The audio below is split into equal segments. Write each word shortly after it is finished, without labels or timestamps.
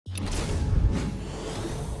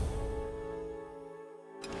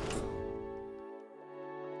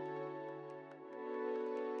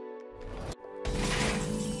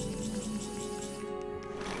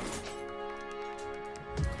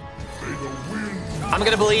I'm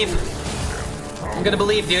gonna believe. I'm gonna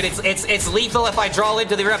believe, dude. It's lethal if I draw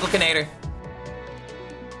into the Replicanator.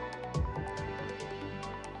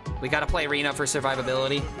 We gotta play Arena for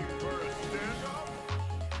survivability.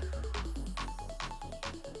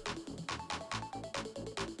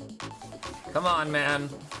 Come on, man.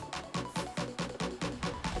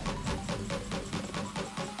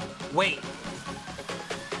 Wait.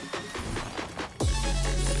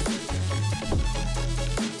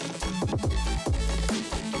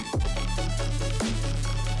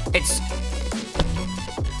 It's...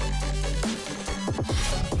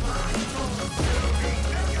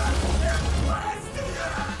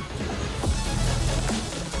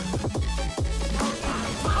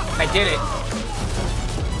 I did it.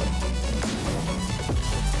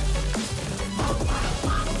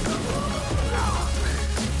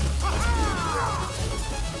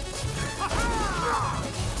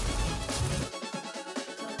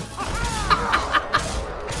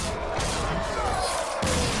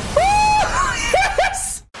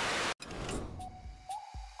 Yes!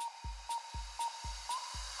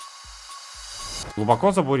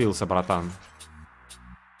 Глубоко забурился, братан.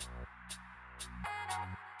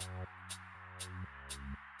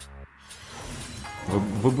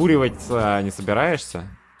 Выбуривать не собираешься?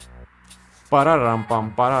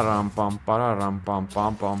 Парарам-пам, парарам-пам,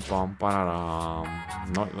 парарам-пам-пам-пам-пам, парарам.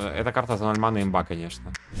 Но эта карта за 0 маны имба,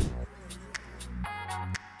 конечно.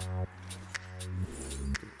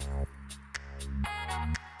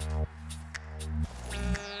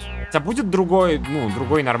 Хотя будет другой, ну,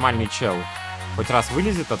 другой нормальный чел. Хоть раз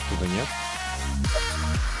вылезет оттуда, нет?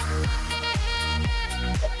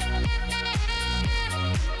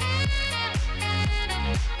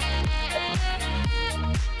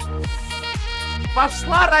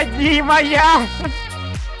 Пошла, родимая!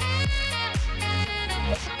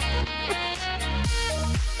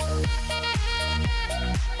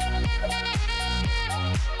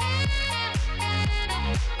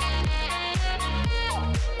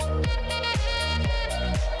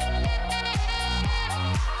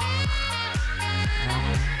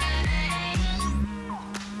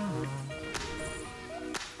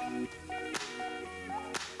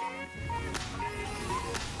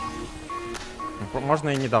 Можно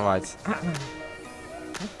и не давать.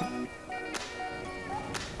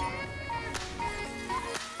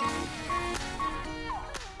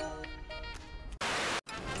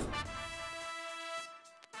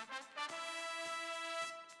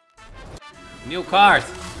 New card.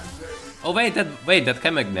 Oh wait, that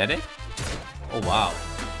came magnetic? Oh wow.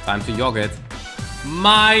 Time to yog it.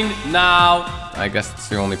 Mine now. I guess it's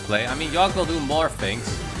the only play. I mean, yog will do more things.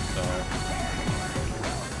 So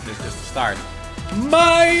this is just the start.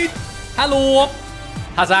 Mine! Hello!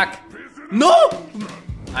 Hazak! No!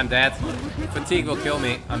 I'm dead. Fatigue will kill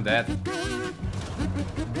me. I'm dead.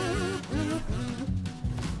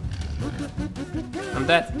 I'm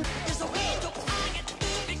dead.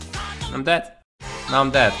 I'm dead. Now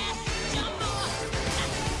I'm dead.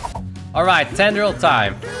 Alright, tendril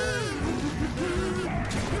time.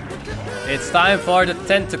 It's time for the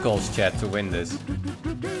tentacles chat to win this.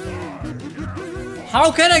 How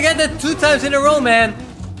can I get that 2 times in a row, man?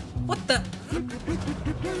 What the?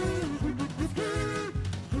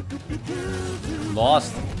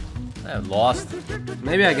 Lost. I lost.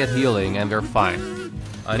 Maybe I get healing and we're fine.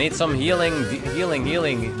 I need some healing,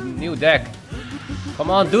 healing. New deck. Come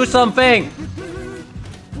on, do something!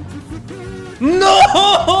 No!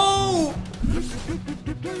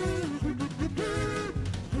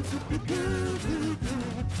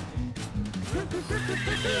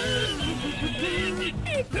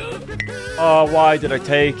 Oh, why did I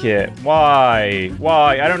take it? Why?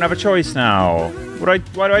 Why? I don't have a choice now. Why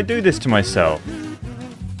do I do this to myself?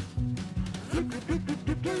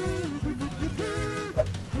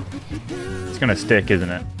 It's gonna stick, isn't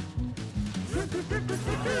it?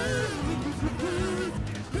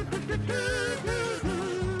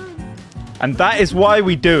 And that is why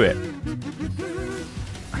we do it.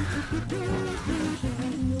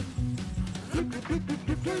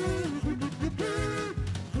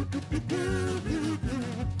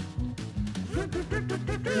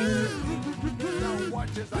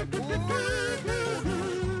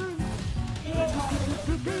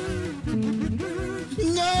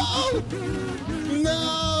 No!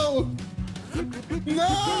 No!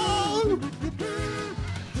 No!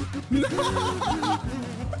 No!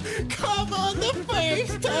 Come on, the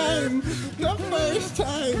first time! The first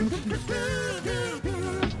time!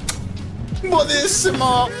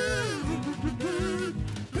 Buonissimo!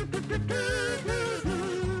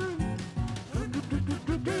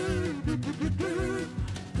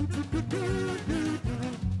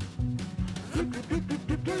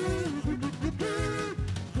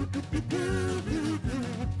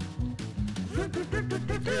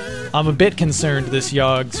 I'm a bit concerned this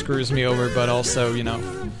Yogg screws me over, but also, you know,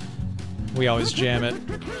 we always jam it.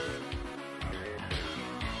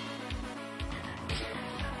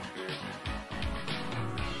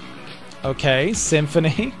 Okay,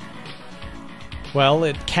 Symphony. Well,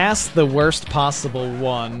 it cast the worst possible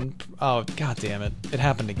one. Oh, god damn it. It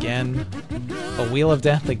happened again. A Wheel of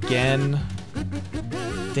Death again.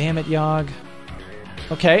 Damn it, Yogg.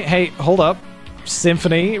 Okay, hey, hold up.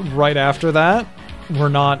 Symphony right after that. We're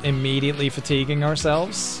not immediately fatiguing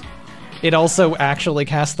ourselves. It also actually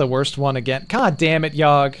cast the worst one again. God damn it,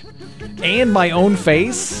 Yogg. And my own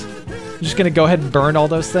face? I'm just gonna go ahead and burn all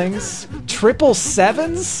those things. Triple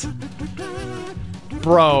sevens?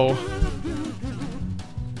 Bro.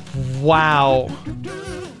 Wow.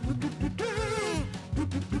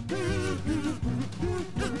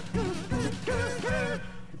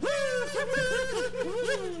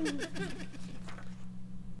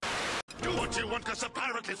 Do what you want, 'cause a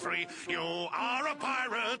pirate is free. You are a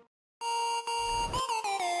pirate.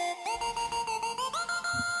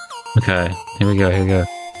 Okay, here we go, here we go.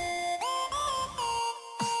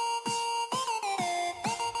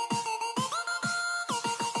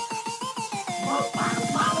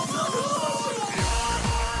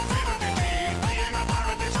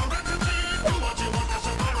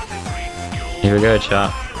 Here we go,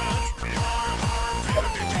 chat.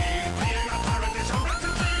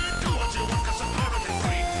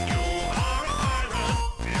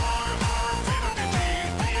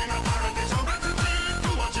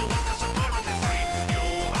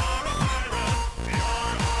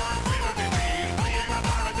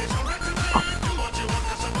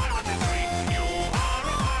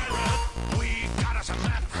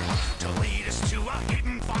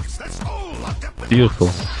 Beautiful.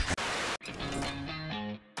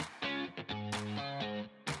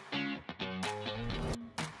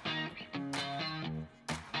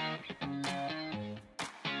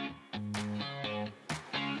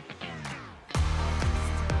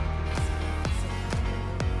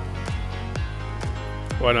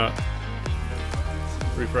 Why not?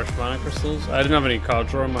 Refresh mana crystals? I didn't have any card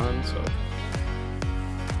draw in my hand, so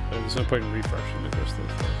there's no point in refreshing the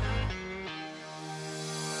crystals. So.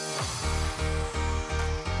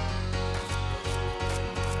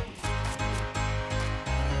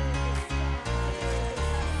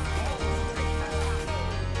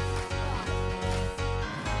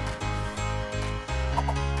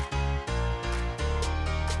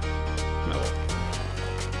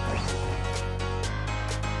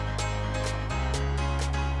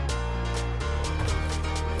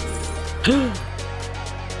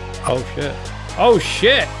 Oh shit. Oh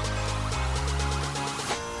shit!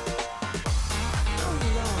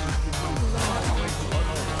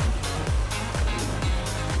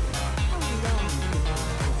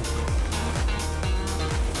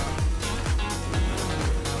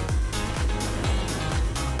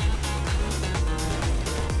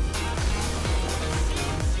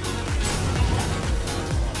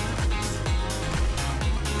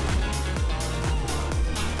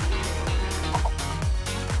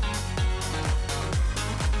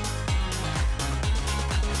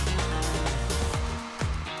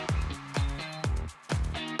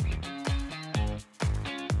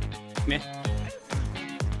 Meh.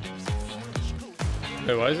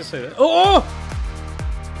 Wait, why does it say that? Oh!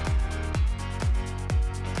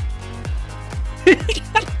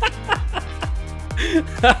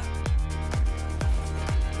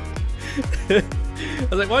 I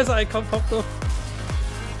was like, why is that icon popped up?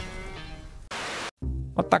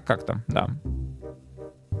 Вот так как-то, да.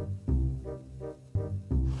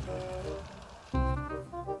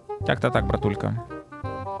 Как-то так, братулька.